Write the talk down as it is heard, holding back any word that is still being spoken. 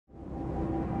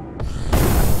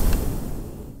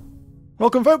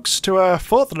Welcome folks to a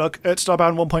fourth look at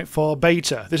Starbound 1.4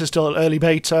 beta. This is still an early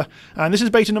beta, and this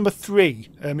is beta number 3.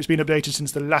 It's been updated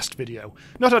since the last video.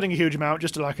 Not adding a huge amount,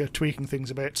 just tweaking things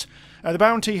a bit. The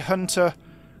bounty hunter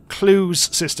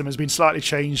clues system has been slightly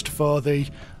changed for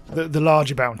the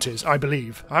larger bounties, I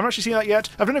believe. I haven't actually seen that yet.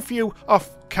 I've done a few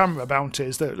off-camera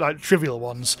bounties, like trivial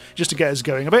ones, just to get us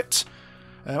going a bit.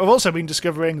 I've also been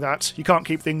discovering that you can't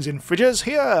keep things in fridges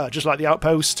here, just like the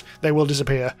outpost. They will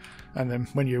disappear, and then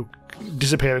when you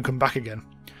disappear and come back again.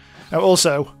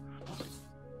 Also,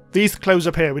 these clothes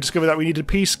up here, we discovered that we needed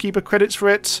Peacekeeper credits for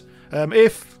it.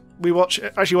 If we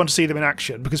actually want to see them in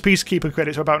action, because Peacekeeper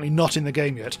credits are apparently not in the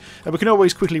game yet, we can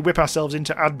always quickly whip ourselves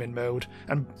into admin mode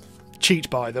and cheat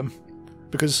by them,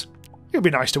 because it would be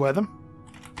nice to wear them.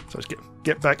 So let's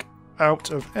get back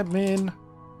out of admin.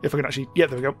 If I can actually... Yeah,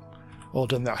 there we go. All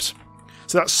done that.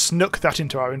 So that snuck that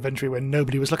into our inventory when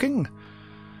nobody was looking.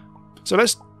 So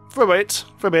let's, for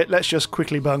a bit, let's just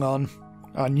quickly bung on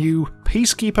our new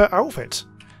Peacekeeper outfit.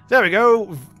 There we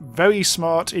go. Very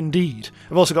smart indeed.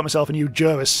 I've also got myself a new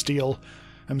Jura steel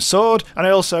sword, and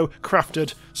I also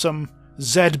crafted some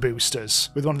Z boosters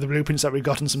with one of the blueprints that we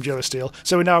got in some Jura steel.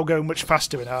 So we're now going much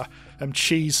faster in our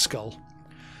cheese skull.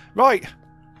 Right.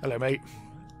 Hello, mate.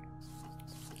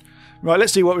 Right,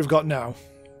 let's see what we've got now.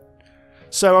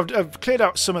 So I've cleared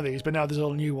out some of these, but now there's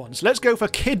all new ones. Let's go for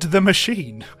Kid the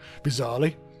Machine,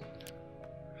 bizarrely.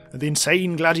 The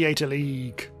Insane Gladiator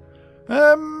League.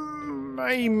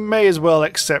 I may as well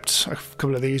accept a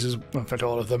couple of these, in fact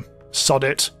all of them. Sod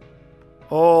it.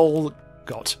 All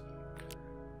got.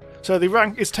 So the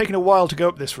rank, it's taken a while to go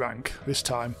up this rank, this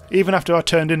time. Even after I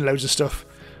turned in loads of stuff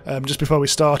just before we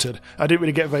started, I didn't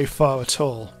really get very far at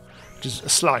all, which is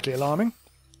slightly alarming.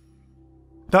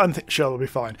 But I'm sure we'll be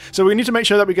fine. So we need to make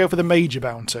sure that we go for the major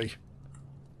bounty.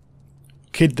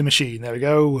 Kid the Machine, there we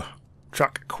go.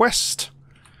 Track quest.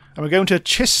 And we're going to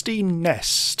Chesty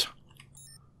Nest.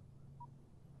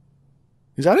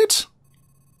 Is that it?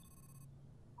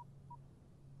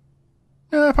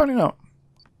 No, apparently not.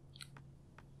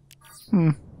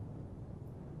 No,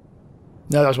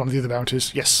 that was one of the other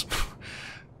bounties. Yes.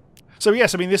 So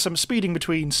yes, I mean, this speeding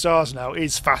between stars now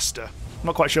is faster. I'm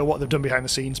not quite sure what they've done behind the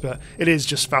scenes, but it is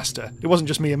just faster. It wasn't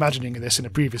just me imagining this in a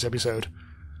previous episode.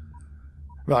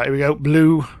 Right, here we go.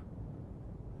 Blue.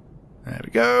 There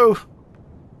we go.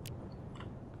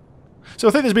 So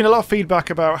I think there's been a lot of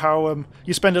feedback about how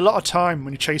you spend a lot of time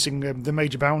when you're chasing the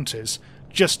major bounties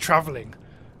just travelling.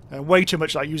 Way too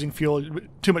much, like using fuel,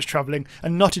 too much travelling,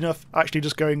 and not enough actually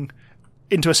just going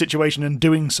into a situation and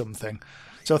doing something.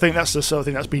 So I think that's the sort of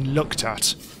thing that's been looked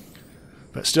at.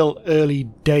 But still early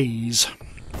days.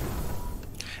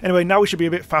 Anyway, now we should be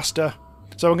a bit faster.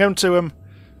 So I'm going to,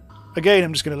 again,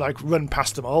 I'm just going to run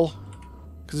past them all.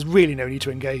 Because there's really no need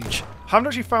to engage. Haven't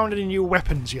actually found any new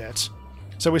weapons yet.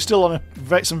 So we're still on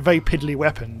some very piddly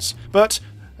weapons. But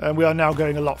we are now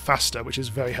going a lot faster, which is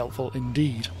very helpful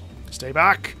indeed. Stay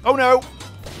back. Oh no!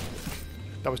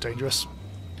 That was dangerous.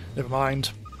 Never mind.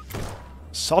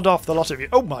 Sod off the lot of you.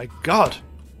 Oh my god!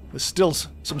 There's still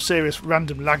some serious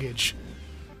random laggage.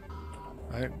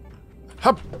 Right.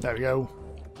 Hup! There we go.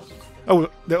 Oh,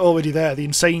 they're already there. The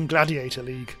Insane Gladiator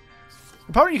League.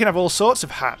 Apparently you can have all sorts of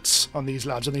hats on these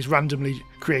lads, on these randomly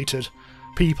created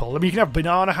people. I mean, you can have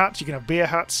banana hats, you can have beer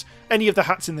hats, any of the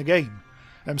hats in the game.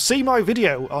 See my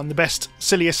video on the best,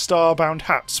 silliest Starbound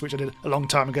hats, which I did a long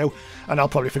time ago, and I'll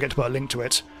probably forget to put a link to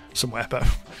it somewhere, but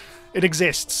it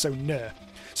exists, so no.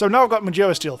 So now I've got my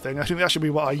Jura steel thing. I think that should be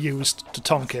what I used to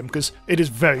tonk him, because it is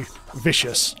very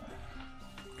vicious.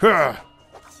 Blimey,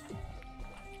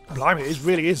 it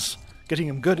really is getting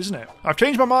him good, isn't it? I've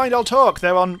changed my mind, I'll talk.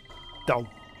 They're on... Oh.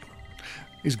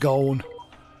 He's gone.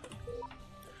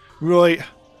 Right.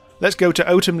 Let's go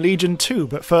to Autumn Legion 2,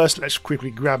 but first let's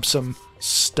quickly grab some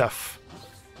stuff.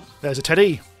 There's a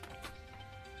teddy.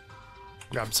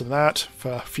 Grab some of that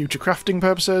for future crafting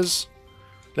purposes.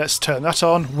 Let's turn that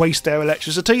on. Waste their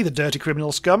electricity, the dirty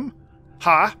criminal scum.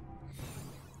 Ha!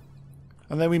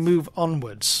 And then we move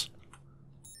onwards.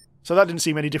 So that didn't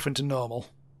seem any different to normal.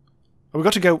 We've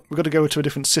got to go to a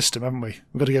different system, haven't we?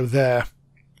 We've got to go there.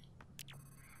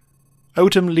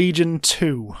 Autumn Legion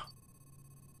 2.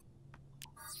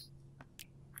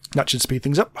 That should speed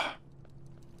things up.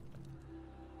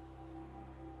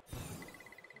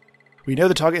 We know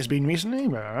the target has been recently.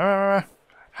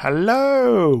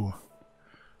 Hello!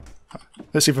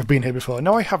 Let's see if I've been here before.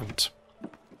 No, I haven't.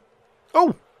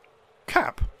 Oh!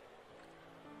 Cap.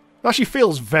 It actually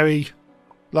feels very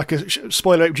like a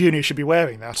Spoiler Ape Jr. should be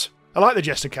wearing that. I like the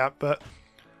Jester cap, but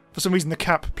for some reason the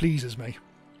cap pleases me.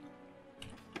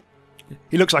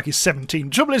 He looks like he's 17.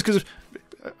 The trouble is, because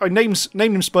I named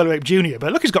him Spoiler Ape Jr.,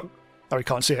 but look, he's got Oh, he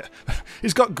can't see it.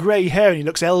 He's got grey hair and he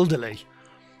looks elderly.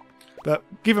 But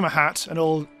give him a hat and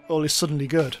all is suddenly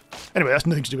good. Anyway, that's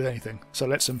nothing to do with anything. So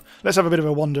let's have a bit of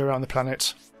a wander around the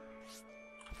planet.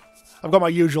 I've got my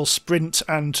usual sprint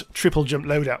and triple jump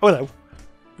loadout. Oh, no.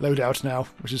 Loadout now,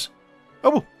 which is...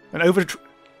 Oh, an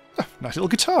nice little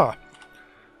guitar.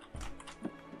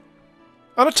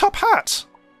 And a top hat.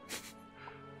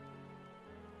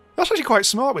 That's actually quite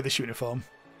smart with this uniform.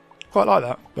 Quite like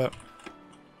that, but...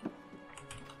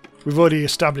 We've already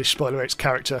established Spoiler 8's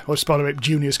character, or Spoiler 8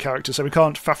 Junior's character, so we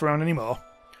can't faff around anymore.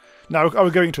 Now, are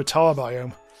we going to a tar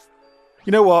biome?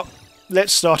 You know what?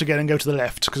 Let's start again and go to the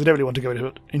left, because I don't really want to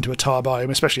go into a tar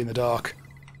biome, especially in the dark.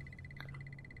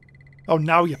 Oh,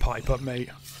 now you pipe up, mate.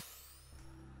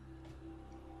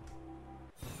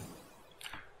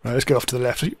 Right, let's go off to the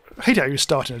left. I hate how you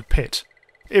start in a pit.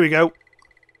 Here we go.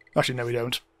 Actually, no we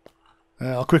don't.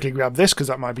 I'll quickly grab this, because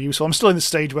that might be useful. I'm still in the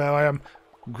stage where I am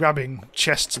grabbing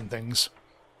chests and things,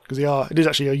 because it is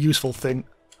actually a useful thing.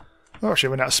 Oh, actually I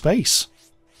went out of space.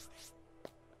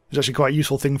 It's actually quite a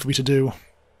useful thing for me to do.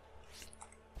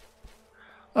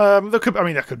 I'm not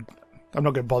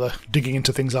going to bother digging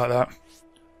into things like that.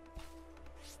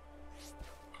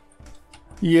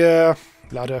 Yeah,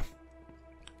 ladder.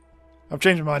 I've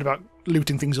changed my mind about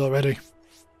looting things already.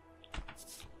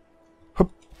 Hup.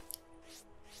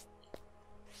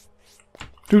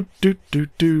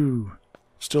 Do.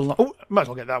 Still not... Oh, might as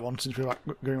well get that one since we're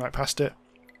going right past it.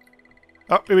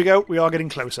 Oh, here we go. We are getting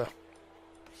closer.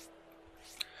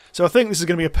 So I think this is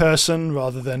going to be a person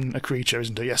rather than a creature,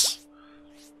 isn't it? Yes.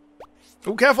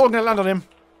 Oh, careful, I'm going to land on him.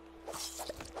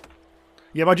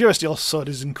 Yeah, my Durasteel sword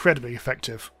is incredibly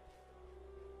effective.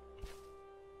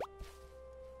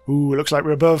 Ooh, it looks like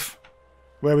we're above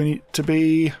where we need to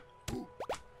be. Oh,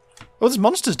 there's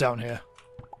monsters down here.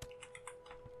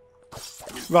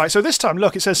 Right, so this time,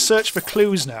 look, it says search for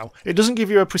clues now. It doesn't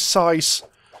give you a precise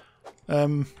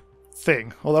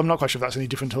thing, although I'm not quite sure if that's any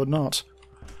different or not.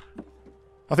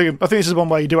 I think this is one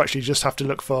where you do actually just have to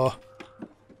look for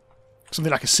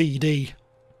something like a CD.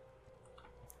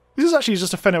 This is actually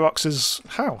just a Fenorox's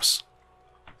house.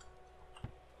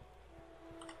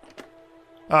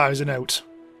 Ah, there's a note.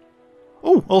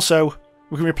 Oh, also,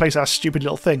 we can replace our stupid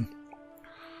little thing.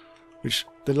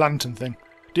 The lantern thing.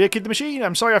 Dear Kid the Machine,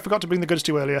 I'm sorry I forgot to bring the goods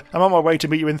to you earlier. I'm on my way to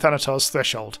meet you in Thanatos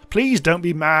Threshold. Please don't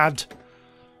be mad.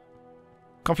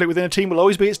 Conflict within a team will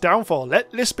always be its downfall.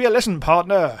 Let this be a lesson,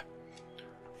 partner.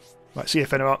 Right, see you,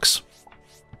 Fenorox.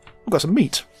 We've got some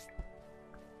meat.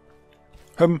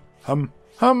 Hum.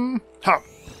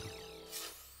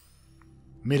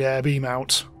 Mid-air beam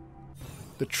out.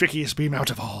 The trickiest beam out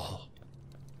of all.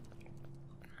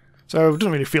 So, it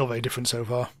doesn't really feel very different so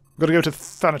far. We've got to go to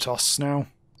Thanatos now.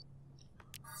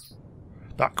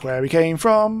 Back where we came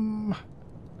from.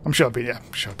 I'm sure I've been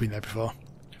there before.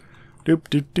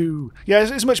 Doop. Yeah,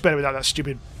 it's much better without that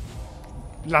stupid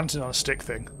lantern on a stick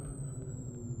thing.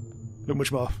 Look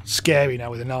much more scary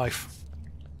now with a knife.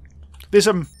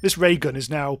 This ray gun is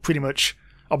now pretty much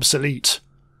obsolete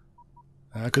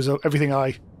because everything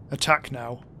I attack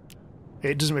now,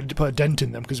 it doesn't really put a dent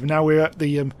in them because now we're at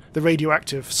the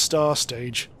radioactive star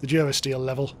stage, the Durasteel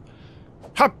level.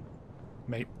 Ha,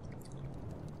 mate.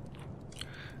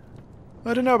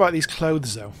 I don't know about these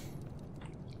clothes though,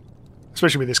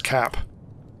 especially with this cap.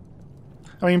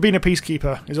 I mean, being a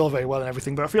Peacekeeper is all very well and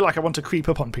everything, but I feel like I want to creep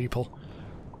up on people.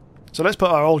 So let's put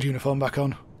our old uniform back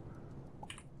on.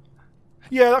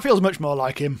 Yeah, that feels much more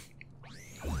like him.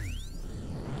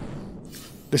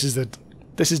 This is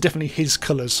definitely his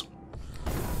colours.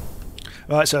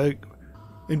 Right, so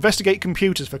investigate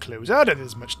computers for clues. I don't think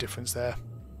there's much difference there.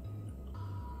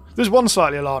 There's one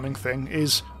slightly alarming thing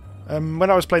is when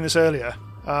I was playing this earlier,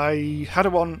 I had a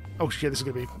one. Oh shit! This is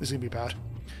gonna be bad.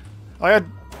 I had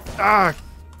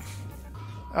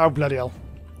oh bloody hell!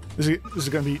 This is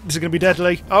gonna be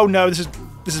deadly. Oh no! This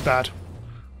is bad.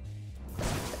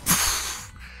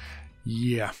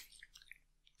 Yeah.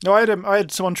 No, I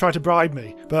had someone try to bribe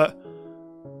me, but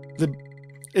then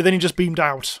he just beamed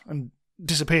out and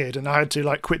disappeared, and I had to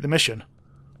like quit the mission.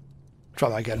 Try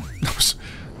that again. That was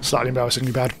slightly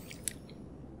embarrassingly bad.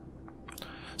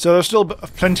 So there's still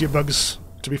plenty of bugs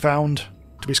to be found,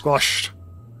 to be squashed.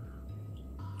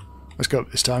 Let's go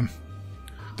up this time.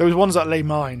 Those ones that lay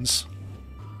mines.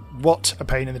 What a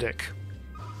pain in the dick.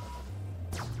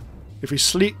 If we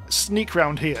sneak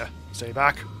round here, stay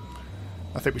back.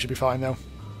 I think we should be fine though.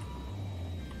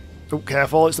 Oh,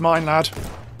 careful, it's the mine, lad.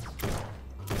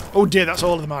 Oh dear, that's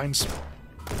all of the mines.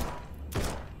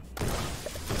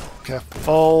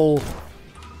 Careful.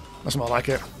 That's more like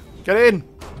it. Get in!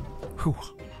 Whew.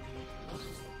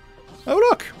 Oh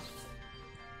look!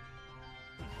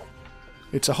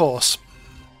 It's a horse.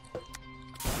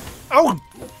 Oh!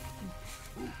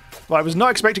 Well, I was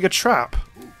not expecting a trap.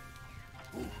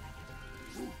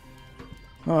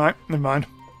 Alright, never mind.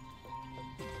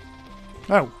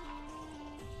 Oh.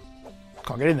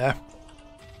 Can't get in there.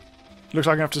 Looks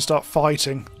like I have to start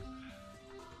fighting.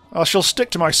 I shall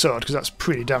stick to my sword, because that's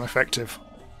pretty damn effective.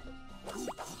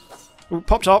 Ooh,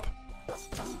 pop top.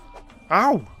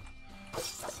 Ow!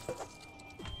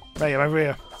 Mate, I'm over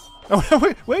here.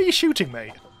 Oh, where are you shooting,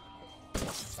 mate?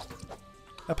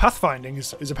 Pathfinding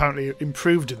is apparently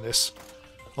improved in this.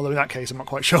 Although in that case, I'm not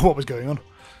quite sure what was going on.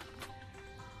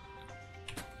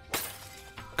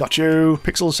 Got you,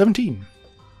 Pixel 17.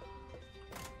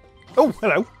 Oh,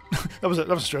 hello. that was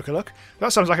a stroke of luck.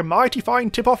 That sounds like a mighty fine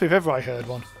tip-off if ever I heard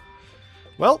one.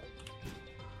 Well,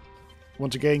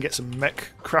 once again, get some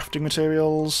mech crafting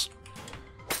materials.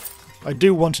 I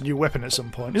do want a new weapon at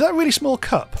some point. Is that a really small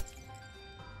cup?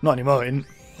 Not anymore.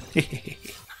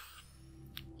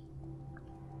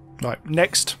 Right,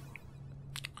 next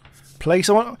place.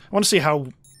 I want to see how...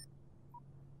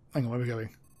 Hang on, where are we going?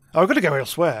 Oh, I've got to go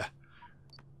elsewhere.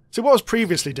 So what I was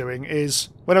previously doing is,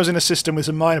 when I was in a system with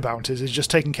some minor bounties, is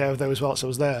just taking care of those whilst I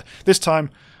was there. This time,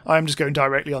 I'm just going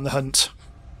directly on the hunt.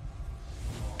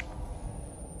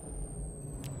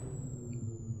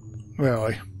 Where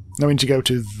are I? I need to go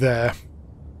to there.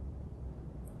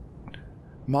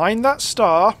 Mine that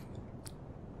star.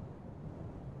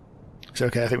 It's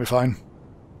okay, I think we're fine.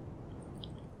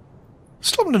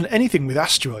 Still haven't done anything with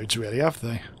asteroids, really, have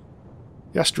they?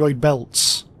 The asteroid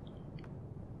belts.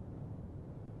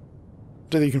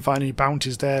 Don't think you can find any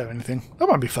bounties there or anything. That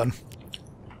might be fun.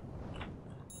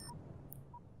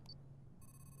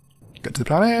 Get to the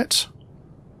planet.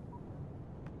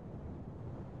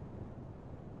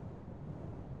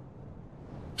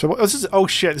 So what this is? Oh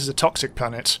shit! This is a toxic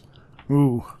planet.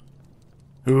 Ooh,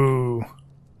 ooh,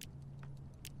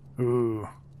 ooh.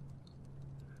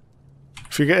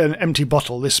 If you get an empty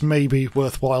bottle, this may be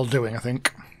worthwhile doing, I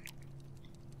think.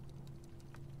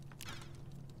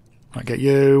 Might get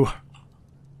you.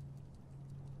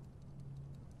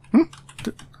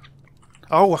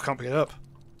 Oh, I can't pick it up.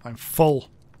 I'm full.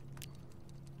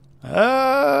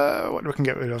 What do I can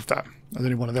get rid of that? There's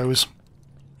only one of those.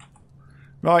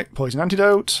 Right, poison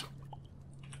antidote.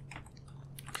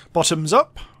 Bottoms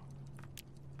up.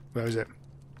 Where is it?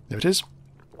 There it is.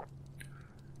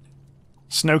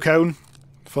 Snow cone,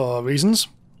 for reasons.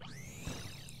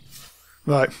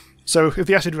 Right, so if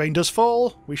the acid rain does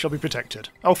fall, we shall be protected.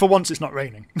 Oh, for once it's not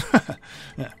raining.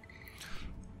 Yeah.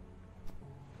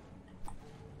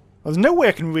 Well, there's no way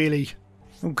I can really...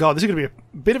 Oh god, this is going to be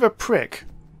a bit of a prick.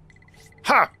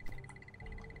 Ha!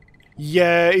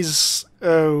 Yeah, he's...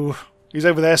 Oh, he's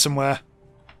over there somewhere.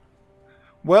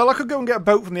 Well, I could go and get a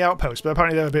boat from the outpost, but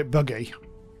apparently they're a bit buggy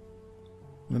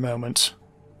at the moment.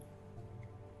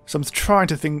 So I'm trying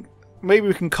to think... Maybe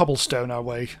we can cobblestone our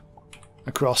way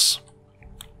across.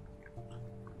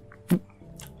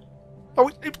 Oh,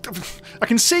 I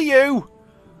can see you!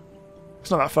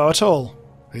 It's not that far at all.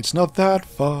 It's not that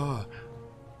far.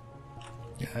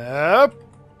 Yep.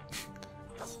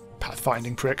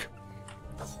 Pathfinding prick.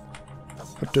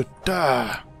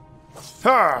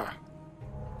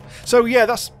 So yeah,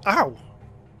 that's... Ow!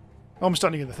 Oh, I'm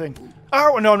standing in the thing.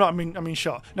 Oh, no, I mean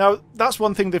shot. Now, that's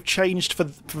one thing they've changed for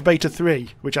Beta 3,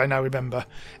 which I now remember,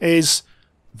 is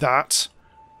that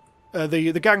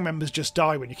the gang members just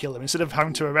die when you kill them, instead of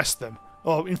having to arrest them.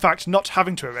 Or, in fact, not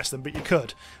having to arrest them, but you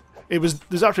could.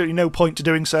 There's absolutely no point to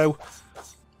doing so,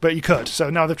 but you could. So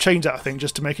now they've changed that, I think,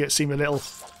 just to make it seem a little...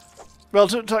 Well,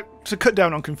 to cut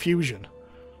down on confusion.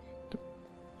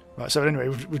 Right, so anyway,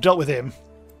 we've dealt with him.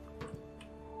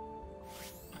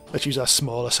 Let's use our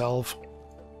smaller salve.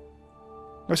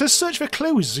 Now it says search for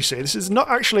clues, as you see. This is not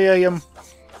actually a...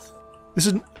 This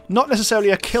is not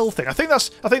necessarily a kill thing. I think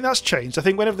that's changed. I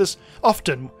think whenever there's...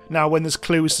 Often, now, when there's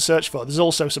clues to search for, there's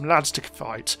also some lads to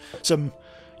fight. Some...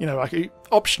 You know, like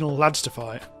optional lads to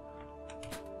fight.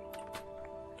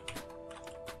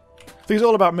 I think it's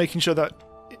all about making sure that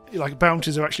like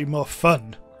bounties are actually more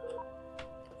fun.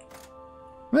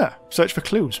 Yeah, search for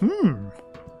clues.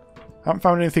 Haven't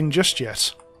found anything just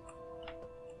yet.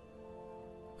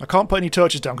 I can't put any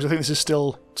torches down because I think this is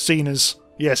still seen as...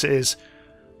 Yes, it is.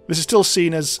 This is still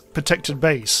seen as protected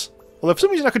base. Although for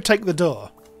some reason I could take the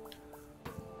door.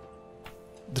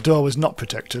 The door was not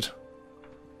protected.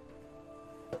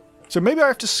 So maybe I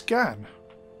have to scan.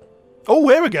 Oh,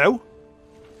 here we go.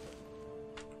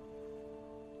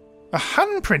 A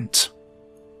handprint.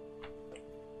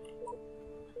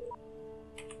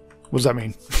 What does that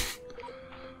mean?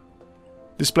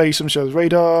 Display some shows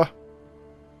radar.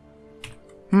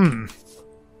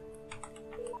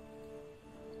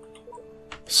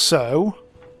 So...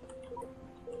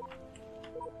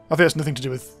 I think that's nothing to do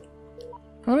with...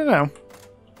 I don't know.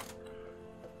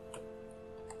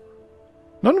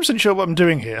 Not 100% sure what I'm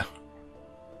doing here.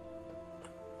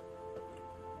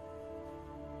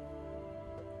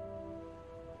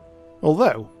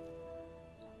 Although...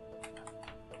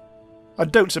 I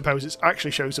don't suppose it's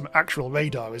actually shows some actual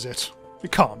radar, is it?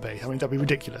 It can't be. I mean, that'd be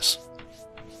ridiculous.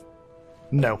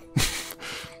 No.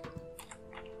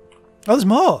 Oh, there's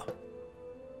more!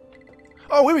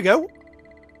 Oh, here we go!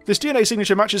 This DNA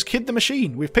signature matches Kid the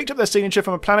Machine. We've picked up their signature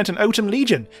from a planet in Otum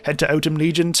Legion. Head to Otum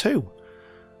Legion 2.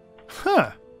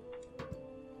 Huh.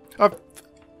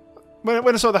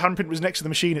 When I saw the handprint was next to the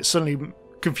machine, it suddenly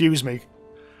confused me.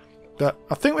 But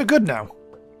I think we're good now.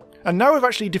 And now we've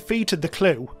actually defeated the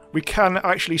clue, we can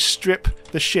actually strip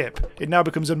the ship. It now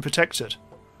becomes unprotected.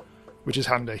 Which is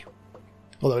handy.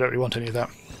 Although I don't really want any of that.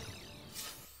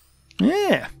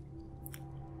 Yeah.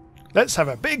 Let's have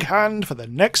a big hand for the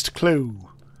next clue.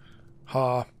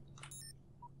 Ha.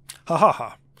 Ha ha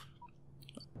ha.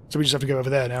 So we just have to go over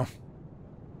there now.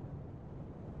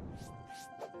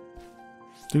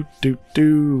 Do do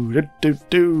do do do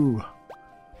do.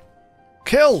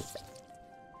 Kill!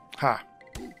 Ha.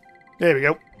 There we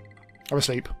go. I'm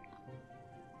asleep.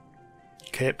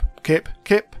 Kip, kip,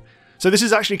 kip. So this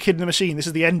is actually Kid in the Machine. This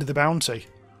is the end of the bounty.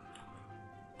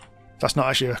 That's not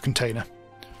actually a container.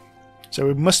 So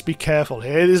we must be careful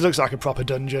here. This looks like a proper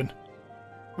dungeon.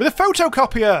 With a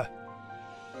photocopier!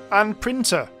 And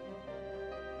printer.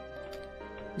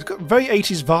 It's got a very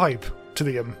 80s vibe to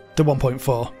the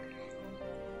 1.4.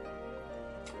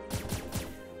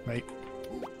 Right.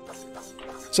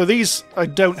 So these I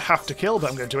don't have to kill, but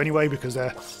I'm going to anyway because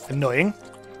they're annoying.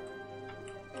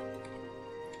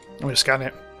 I'm going to scan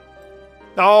it.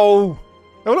 Oh!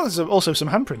 Oh look, there's also some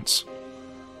handprints.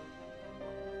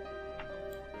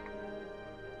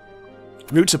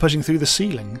 Roots are pushing through the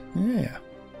ceiling. Yeah.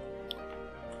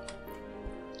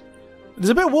 There's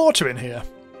a bit of water in here.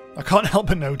 I can't help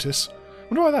but notice.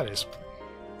 I wonder why that is.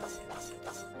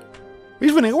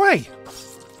 He's running away!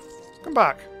 Come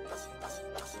back.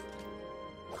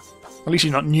 At least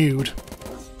he's not nude.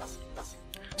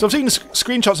 So I've seen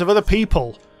screenshots of other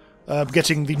people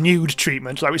getting the nude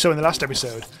treatment, like we saw in the last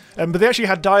episode. But they actually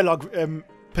had dialogue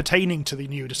pertaining to the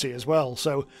nudity as well,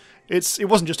 so it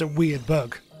wasn't just a weird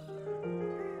bug.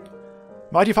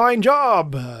 Mighty fine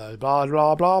job! Blah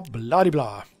blah blah blah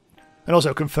blah. And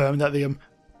also confirmed that the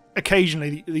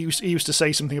occasionally he used to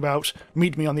say something about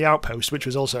meet me on the outpost, which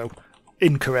was also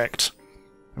incorrect.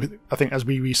 I think as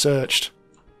we researched.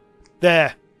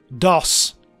 There!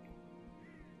 DOS!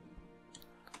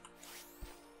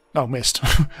 Oh, missed.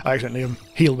 I accidentally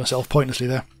healed myself pointlessly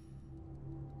there.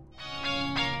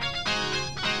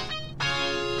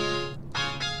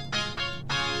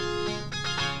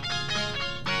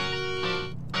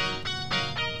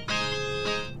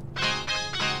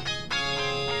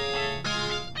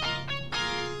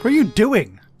 What are you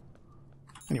doing?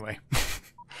 Anyway.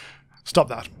 Stop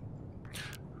that.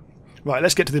 Right,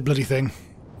 let's get to the bloody thing.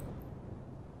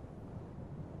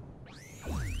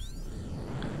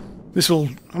 This will...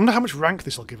 I wonder how much rank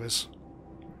this will give us.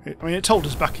 I mean, it told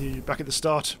us back at the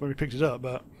start when we picked it up,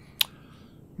 but...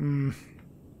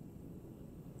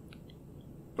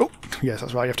 Oh, yes,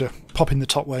 that's right. You have to pop in the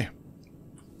top way.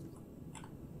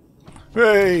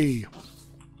 Hey!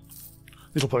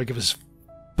 This will probably give us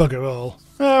bugger all.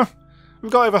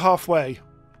 We've got over halfway.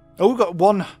 Oh, we've got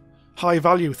one high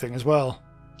value thing as well.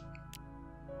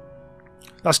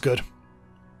 That's good.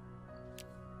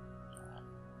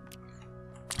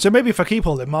 So maybe if I keep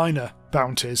all the minor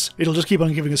bounties, it'll just keep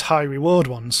on giving us high reward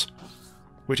ones,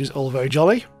 which is all very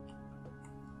jolly.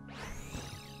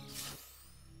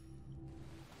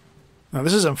 Now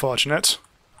this is unfortunate,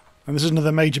 and this is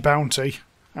another major bounty,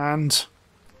 and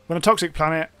on a toxic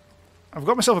planet, I've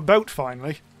got myself a boat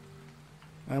finally,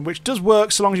 which does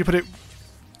work so long as you put it...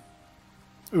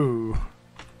 Ooh.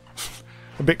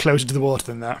 A bit closer to the water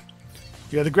than that.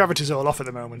 Yeah, the gravity's all off at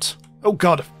the moment. Oh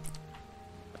god!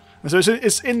 And so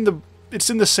it's in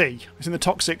the sea. It's in the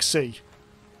toxic sea.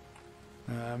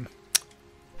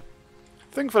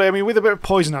 Thankfully, I mean, with a bit of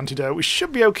poison antidote, we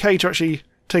should be okay to actually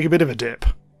take a bit of a dip.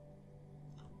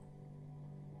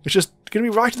 It's just going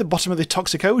to be right at the bottom of the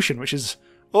toxic ocean, which is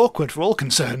awkward for all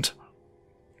concerned.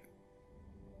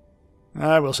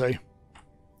 We'll see.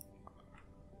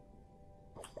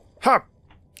 Ha!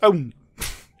 Oh!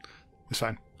 It's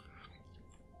fine.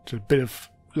 It's a bit of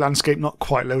landscape not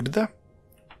quite loaded there.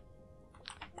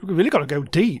 We've really got to go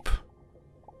deep.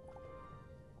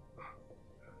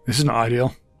 This is not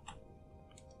ideal.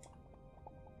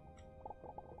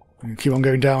 Keep on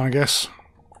going down, I guess.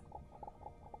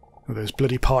 Oh, those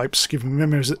bloody pipes giving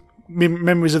memories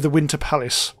of the Winter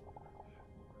Palace.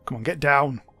 Come on, get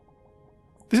down.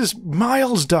 This is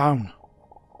miles down.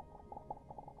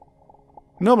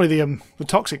 Normally the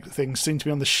toxic things seem to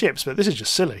be on the ships, but this is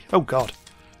just silly. Oh god.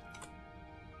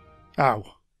 Ow.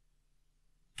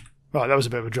 Right, that was a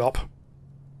bit of a drop.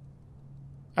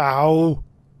 Ow.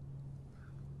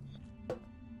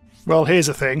 Well, here's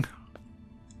the thing.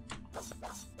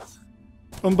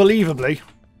 Unbelievably,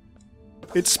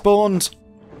 it spawned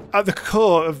at the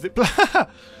core of the...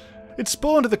 It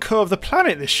spawned at the core of the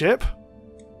planet, this ship. I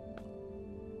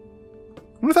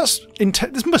wonder if that's...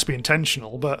 This must be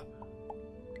intentional, but...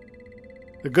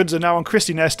 The goods are now on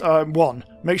Christie Nest 1.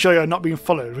 Make sure you're not being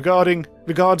followed.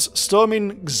 Regards,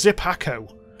 Storming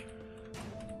Zipako.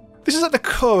 This is at the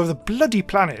core of the bloody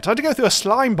planet. I had to go through a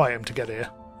slime biome to get here.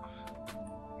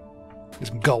 Get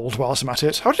some gold whilst I'm at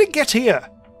it. How did it get here?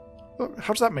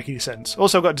 How does that make any sense?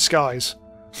 Also, I've got a disguise.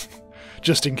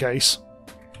 Just in case.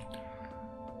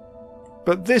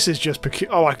 But this is just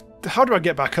peculiar. Oh, how do I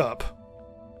get back up?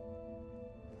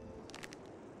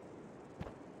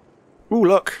 Ooh,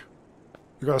 look.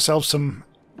 We've got ourselves some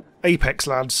Apex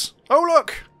lads. Oh,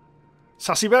 look!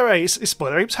 Sassy Beret. It's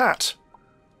Spoiler Ape's hat.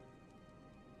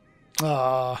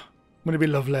 Ah, wouldn't it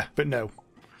be lovely? But no.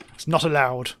 It's not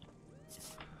allowed.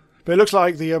 But it looks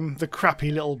like the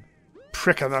crappy little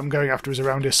pricker that I'm going after is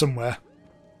around here somewhere.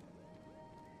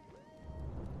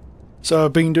 So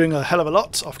I've been doing a hell of a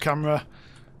lot off camera.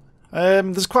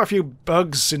 There's quite a few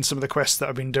bugs in some of the quests that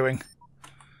I've been doing.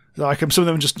 Like some of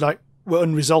them just like were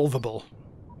unresolvable,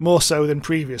 more so than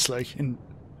previously in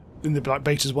the like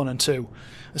betas 1 and 2.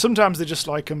 And sometimes they're just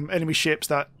like enemy ships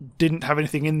that didn't have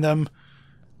anything in them.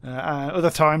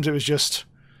 Other times it was just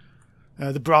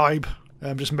the bribe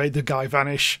just made the guy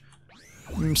vanish.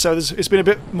 So it's been a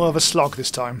bit more of a slog this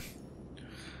time.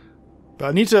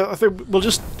 But I think we'll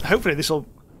just hopefully this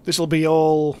will be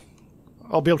all.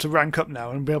 I'll be able to rank up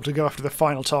now and be able to go after the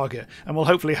final target, and we'll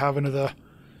hopefully have another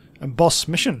boss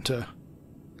mission to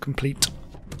complete.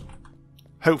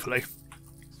 Hopefully,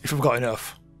 if I've got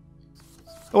enough.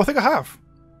 Oh, I think I have.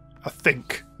 I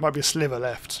think might be a sliver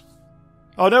left.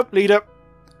 Oh no, leader!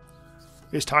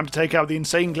 It's time to take out the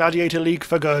Insane Gladiator League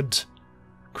for good.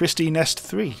 Christie Nest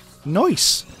 3.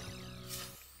 Nice!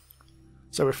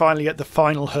 So we're finally at the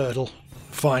final hurdle.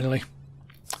 Finally.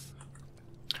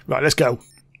 Right, let's go.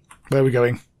 Where are we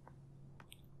going?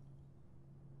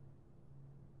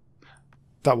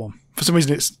 That one. For some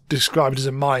reason it's described as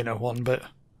a minor one, but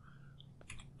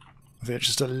I think it's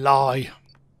just a lie.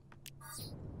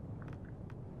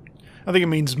 I think it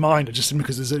means minor just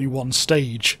because there's only one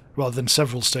stage rather than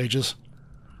several stages.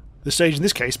 The stage in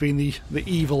this case being the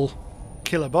evil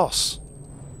killer boss.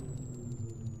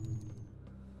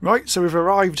 Right, so we've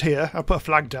arrived here. I'll put a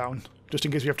flag down just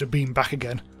in case we have to beam back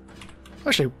again.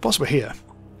 Actually, whilst we're here.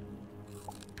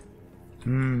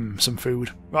 Some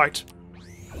food. Right.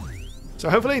 So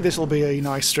hopefully this will be a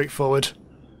nice, straightforward.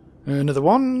 Another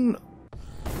one.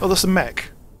 Oh, that's the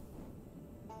mech.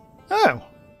 Oh.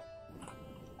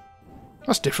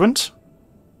 That's different.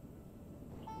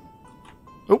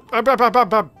 Oh,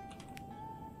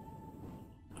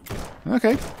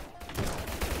 okay.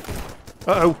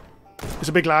 Uh-oh. It's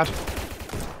a big lad.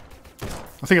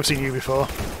 I think I've seen you before.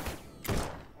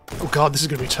 Oh god, this is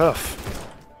going to be tough.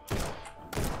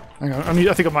 Hang on,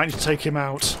 I think I might need to take him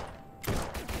out.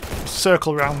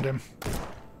 Circle round him.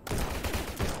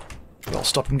 That'll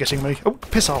stop him getting me. Oh,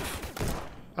 piss off.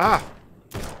 Ah!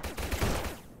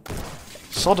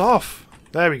 Sod off.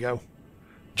 There we go.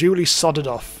 Duly sodded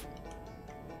off.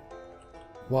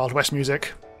 Wild West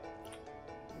music.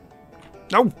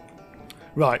 No!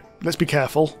 Right, let's be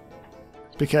careful.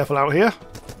 Let's be careful out here.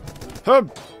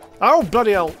 Oh,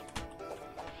 bloody hell!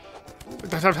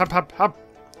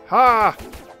 Ha!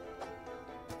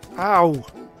 Ow!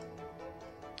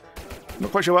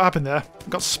 Not quite sure what happened there.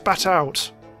 Got spat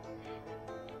out.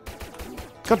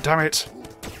 God damn it.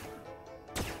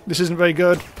 This isn't very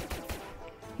good.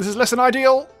 This is less than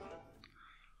ideal.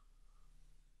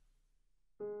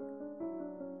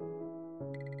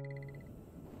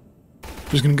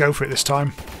 Just gonna go for it this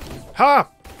time. Ha!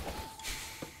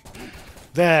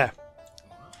 There.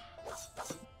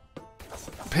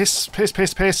 Piss, piss,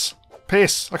 piss, piss.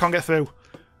 Piss. I can't get through.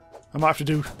 I might have to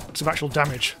do some actual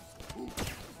damage.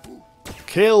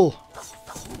 Kill!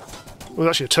 Oh, there's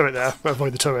actually a turret there. Better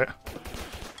avoid the turret.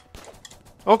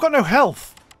 Oh, I've got no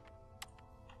health!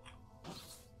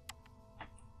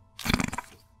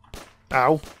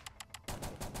 Ow.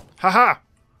 Haha!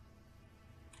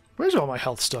 Where's all my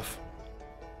health stuff?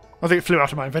 I think it flew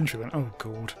out of my inventory then. Oh,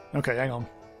 God. Okay, hang on.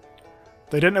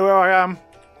 They don't know where I am.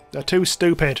 They're too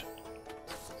stupid.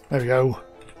 There we go.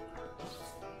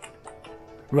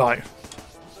 Right.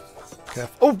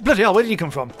 Careful. Oh, bloody hell, where did you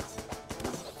come from?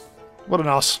 What an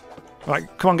ass. Right,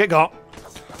 come on, get got.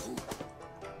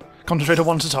 Concentrate on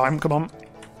one at a time, come on.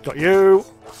 Got you.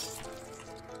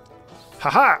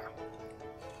 Haha!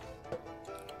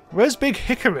 Where's Big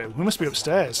Hikaru? We must be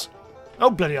upstairs. Oh,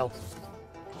 bloody hell.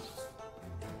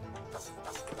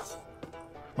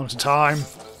 One at a time.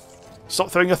 Stop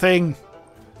throwing a thing.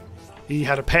 He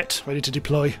had a pet ready to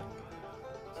deploy.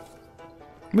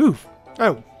 Move.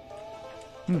 Oh.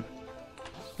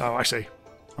 Oh, I see.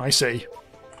 I see.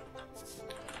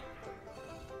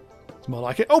 It's more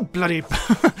like it. Oh, bloody...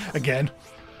 Again.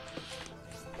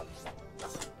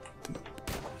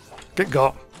 Get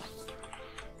got.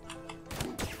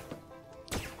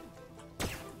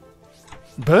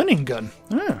 Burning gun.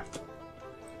 Ah.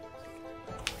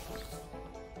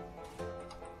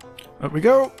 Up we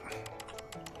go.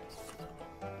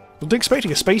 Wasn't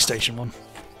expecting a space station one.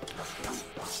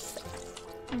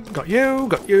 Got you,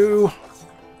 got you.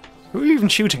 Who are you even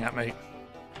shooting at, mate?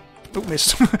 Oh,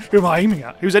 missed. Who am I aiming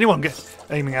at? Who's anyone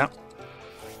aiming at?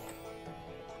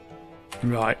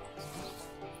 Right.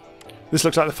 This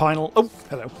looks like the final... Oh,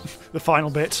 hello. The final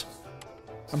bit.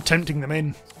 I'm tempting them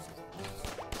in.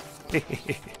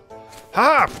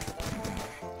 Ha!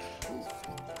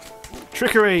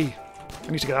 Trickery!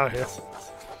 I need to get out of here.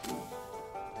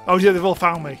 Oh dear, they've all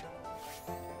found me.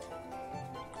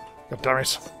 God damn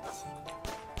it.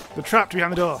 They're trapped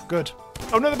behind the door. Good.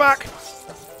 Oh no, they're back!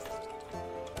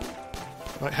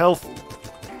 Right, health.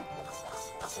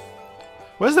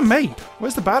 Where's the mate?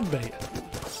 Where's the bad mate?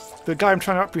 The guy I'm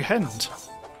trying to apprehend.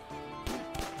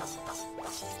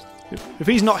 If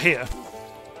he's not here...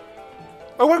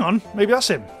 Oh, hang on. Maybe that's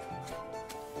him.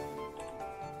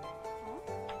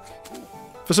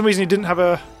 For some reason he didn't have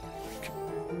a...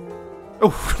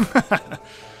 Oh!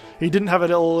 He didn't have a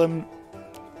little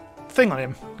thing on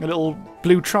him. A little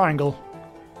blue triangle.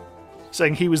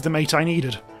 Saying he was the mate I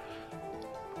needed.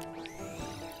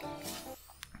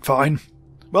 Fine.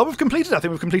 Well, we've completed. I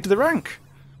think we've completed the rank.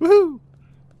 Woohoo!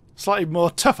 Slightly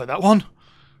more tougher, that one.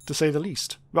 To say the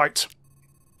least. Right.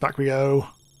 Back we go.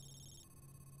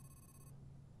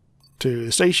 To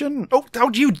the station. Oh,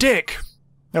 how'd you dick?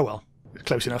 Oh well.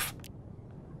 Close enough.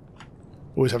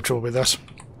 Always have trouble with that.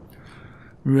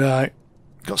 Right.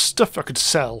 Got stuff I could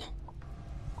sell.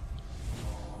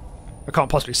 I can't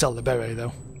possibly sell the beret,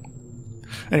 though.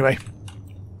 Anyway.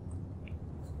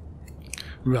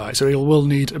 Right, so we'll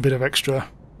need a bit of extra...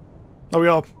 Oh, we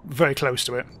are very close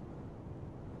to it.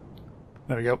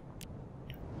 There we go.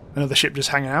 Another ship just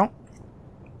hanging out.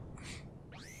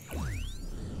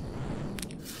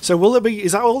 So will there be...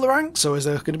 Is that all the ranks, or is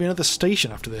there going to be another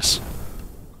station after this?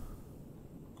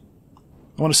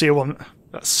 I want to see a one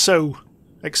that's so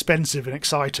expensive and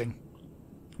exciting.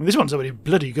 I mean, this one's already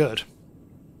bloody good.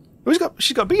 Oh,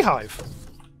 she's got a beehive.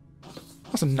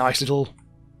 That's a nice little...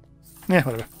 Yeah,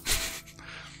 whatever.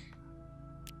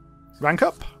 Rank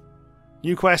up.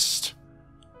 New quest.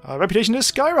 Our reputation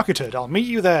has skyrocketed. I'll meet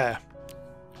you there.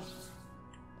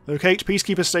 Locate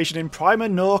Peacekeeper station in Primer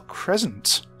Nor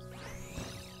Crescent.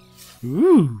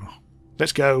 Ooh.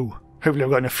 Let's go. Hopefully I've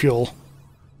got enough fuel.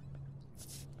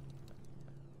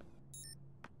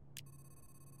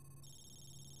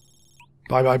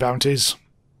 Bye bye bounties.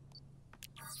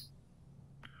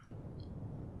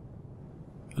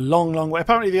 Long way.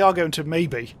 Apparently they are going to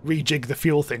maybe rejig the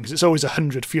fuel thing, because it's always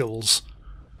 100 fuels,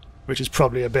 which is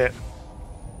probably a bit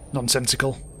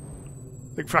nonsensical.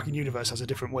 I think Fracking Universe has a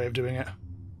different way of doing it.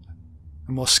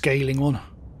 A more scaling one.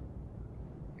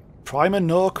 Primer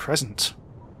Nor Crescent.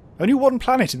 Only one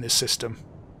planet in this system.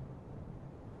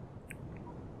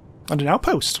 And an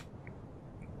outpost.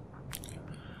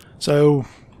 So,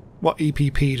 what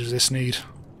EPP does this need?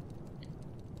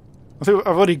 I think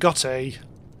I've already got a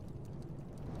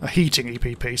heating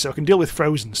EPP, so I can deal with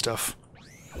frozen stuff.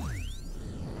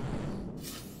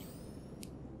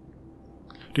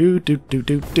 Do.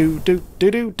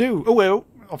 Oh well,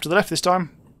 off to the left this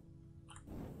time.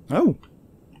 Oh.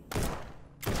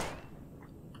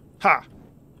 Ha!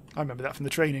 I remember that from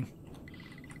the training.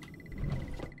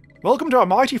 Welcome to our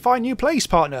mighty fine new place,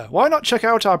 partner. Why not check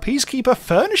out our Peacekeeper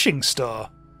furnishing store?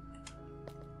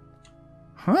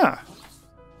 Huh.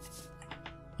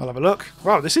 I'll have a look.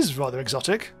 Wow, this is rather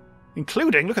exotic.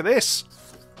 Including, look at this.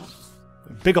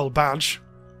 A big old badge.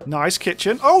 Nice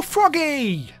kitchen. Oh,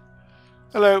 Froggy!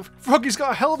 Hello. Froggy's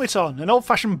got a helmet on. An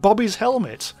old-fashioned Bobby's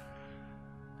helmet.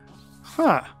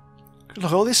 Huh. Look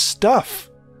at all this stuff.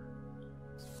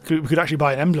 We could actually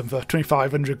buy an emblem for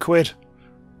 2,500 quid.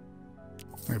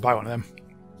 I'm going to buy one of them.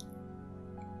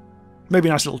 Maybe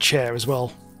a nice little chair as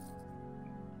well.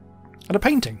 And a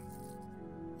painting.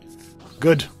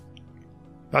 Good.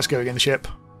 That's going in the ship.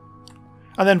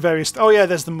 And then various... Oh yeah,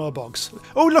 there's the more bogs.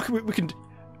 Oh look, we can...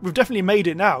 We've definitely made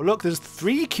it now. Look, there's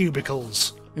 3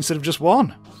 cubicles instead of just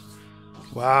 1.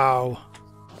 Wow.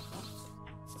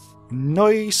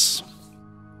 Nice.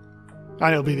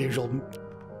 And it'll be the usual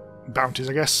bounties,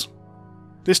 I guess.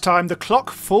 This time, the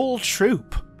clock full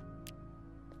troop.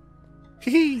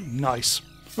 Hee. Nice.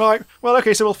 Right, well,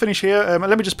 okay, so we'll finish here.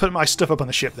 Let me just put my stuff up on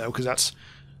the ship, though, because that's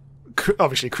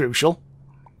obviously crucial.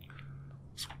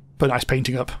 Put a nice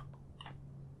painting up.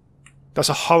 That's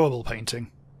a horrible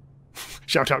painting.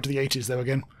 Shout out to the 80s, though,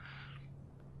 again.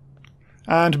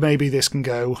 And maybe this can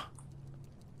go...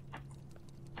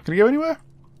 Can it go anywhere?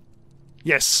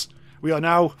 Yes. We are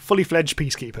now fully fledged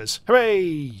Peacekeepers.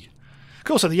 Hooray!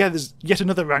 Cool, so yeah, there's yet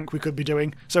another rank we could be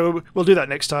doing. So we'll do that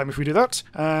next time if we do that.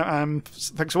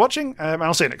 Thanks for watching, and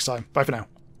I'll see you next time. Bye for now.